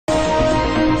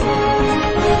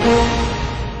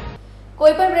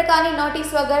કોઈપણ પ્રકારની નોટિસ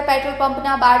વગર પેટ્રોલ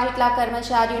પંપના 12 જેટલા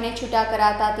કર્મચારીઓને છૂટા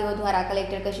કરાતા તેઓ દ્વારા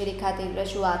કલેક્ટર કચેરી ખાતે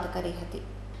રજૂઆત કરી હતી।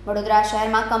 વડોદરા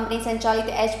શહેરમાં કંપની સંચાલિત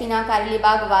એચપીના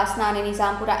કારેલીબાગ, વાસના અને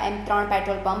નિઝામપુરા એમ 3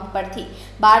 પેટ્રોલ પંપ પરથી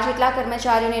 12 જેટલા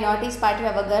કર્મચારીઓને નોટિસ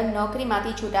પાઠવ્યા વગર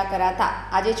નોકરીમાંથી છૂટા કરાતા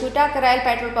આજે છૂટા કરાયેલ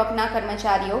પેટ્રોલ પંપના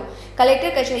કર્મચારીઓ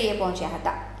કલેક્ટર કચેરીએ પહોંચ્યા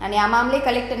હતા અને આ મામલે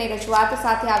કલેક્ટરને રજૂઆત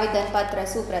સાથે આવેદનપત્ર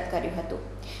સુપ્રત કર્યું હતું।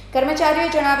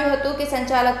 કર્મચારીઓએ જણાવ્યું હતું કે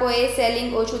સંચાલકોએ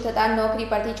સેલિંગ ઓછું થતાં નોકરી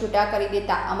પરથી છૂટા કરી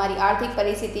દેતા અમારી આર્થિક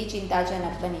પરિસ્થિતિ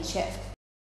ચિંતાજનક બની છે।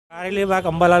 Karelibaug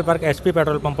Ambalal park HP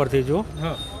petrol pump પરથી છું।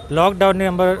 લોકડાઉનની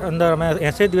અંદર અમે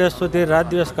 80 દિવસ સુધી રાત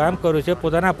દિવસ કામ કર્યું છે।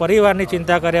 પોતાના પરિવારની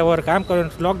ચિંતા કર્યા વગર કામ કર્યું।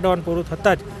 લોકડાઉન પૂરું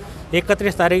થતાં જ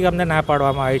 31 તારીખે અમને ના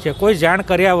પાડવામાં આવી છે। કોઈ જાણ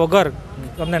કર્યા વગર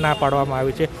અમને ના પાડવામાં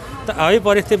આવી છે। તો આવી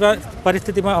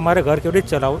પરિસ્થિતિમાં અમારે ઘર કેવી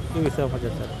રીતે ચલાવવું એ વિષયમાં છે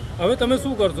સર। હવે તમે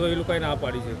શું કરશો? એ લોકોએ ના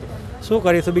પાડી છે તો શું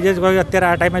કરીશું? બીજે જ અત્યારે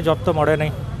આ ટાઈમે જોબ તો મળે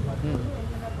નહીં।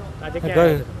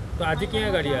 આજે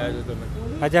ક્યાં ગાડી આવ્યા છો તમે?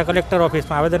 આજે આ કલેક્ટર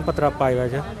ઓફિસમાં આવેદનપત્ર આપવા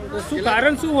આવ્યા છે। શું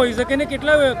કારણ શું હોઈ શકે ને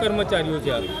કેટલા કર્મચારીઓ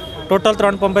છે? ટોટલ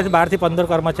 3 પંપેથી 12 થી 15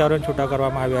 કર્મચારીઓને છૂટા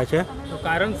કરવામાં આવ્યા છે।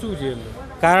 કારણ શું છે?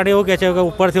 કારણ એવું કહે છે કે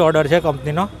ઉપરથી ઓર્ડર છે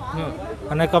કંપનીનો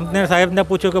અને કંપની સાહેબને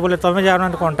પૂછ્યું કે બોલે તમે જાણો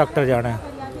ને કોન્ટ્રાક્ટર જાણે।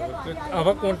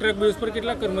 આવા કોન્ટ્રાક્ટ બેઝ પર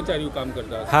કેટલા કર્મચારીઓ કામ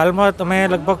કરતા? હાલમાં તમે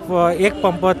લગભગ એક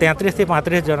પંપ 33 થી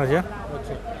 35 જણ છે।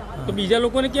 તો બીજા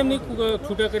લોકોને કેમ નહીં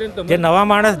છૂટા કરીને? જે નવા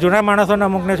માણસ, જૂના માણસોને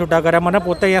અમુકને છૂટા કર્યા। મને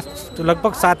પોતે અહીંયા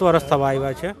લગભગ 7 વર્ષ થવા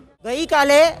આવ્યા છે।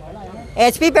 ગઈકાલે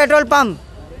HP petrol pump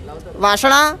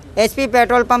Vasna, HP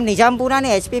petrol pump Nizampura અને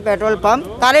એચપી પેટ્રોલ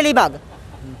પંપ કારેલીબાગ,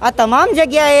 આ તમામ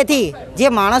જગ્યાએથી જે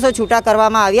માણસો છૂટા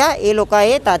કરવામાં આવ્યા એ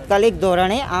લોકોએ તાત્કાલિક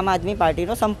ધોરણે આમ આદમી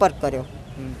પાર્ટીનો સંપર્ક કર્યો।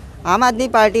 આમ આદમી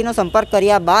પાર્ટીનો સંપર્ક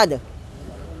કર્યા બાદ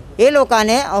એ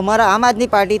લોકોને અમારા આમ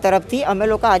આદમી પાર્ટી તરફથી અમે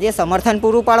લોકો આજે સમર્થન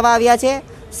પૂરું પાડવા આવ્યા છે।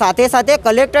 સાથે સાથે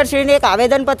કલેક્ટરશ્રીને એક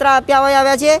આવેદનપત્ર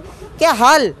આવ્યા છે કે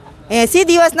હાલ 80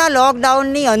 દિવસના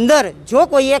લોકડાઉનની અંદર જો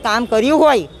કોઈએ કામ કર્યું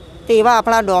હોય તો એવા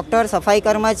આપણા ડૉક્ટર, સફાઈ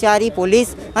કર્મચારી, પોલીસ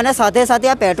અને સાથે સાથે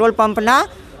આ પેટ્રોલ પંપના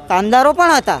કામદારો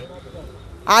પણ હતા।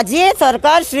 આજે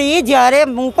સરકારશ્રી જ્યારે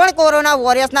હું પણ કોરોના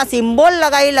વોરિયર્સના સિમ્બોલ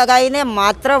લગાવીને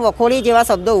માત્ર વખોડી જેવા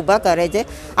શબ્દો ઊભા કરે છે,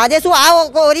 આજે શું આ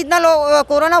ઓરિજિનલ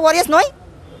કોરોના વોરિયર્સ નહીં?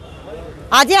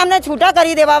 આજે અમને છૂટા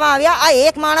કરી દેવામાં આવ્યા। આ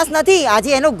એક માણસ નથી,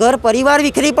 આજે એનું ઘર પરિવાર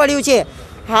વિખરી પડ્યું છે।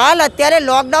 હાલ અત્યારે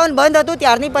લોકડાઉન બંધ હતું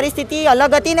ત્યારની પરિસ્થિતિ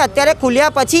અલગ હતી ને અત્યારે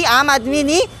ખુલ્યા પછી આમ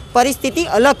આદમીની પરિસ્થિતિ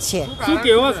અલગ છે।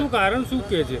 શું કારણ શું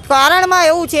કહે છે? કારણમાં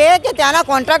એવું છે કે ત્યાંના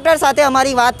કોન્ટ્રાક્ટર સાથે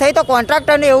અમારી વાત થઈ તો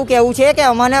કોન્ટ્રાક્ટરને એવું કહેવું છે કે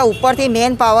અમને ઉપરથી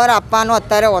મેન પાવર આપવાનો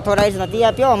અત્યારે ઓથોરાઇઝ નથી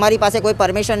આપ્યો, અમારી પાસે કોઈ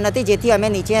પરમિશન નથી, જેથી અમે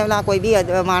નીચેના કોઈ બી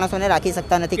માણસોને રાખી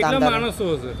શકતા નથી। કામદારો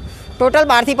ટોટલ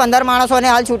 12 થી 15 માણસોને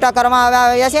હાલ છૂટા કરવામાં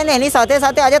આવ્યા છે અને એની સાથે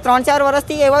સાથે આજે 3-4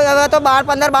 વર્ષથી એવા તો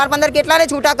 12-15 કેટલાને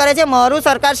છૂટા કરે છે। મારું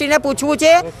સરકારશ્રીને પૂછવું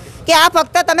છે કે આ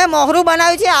ફક્ત તમે મોહરું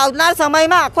બનાવ્યું છે, આવનાર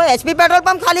સમયમાં આખો એચપી પેટ્રોલ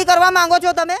પંપ ખાલી કરવા માંગો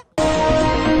છો તમે?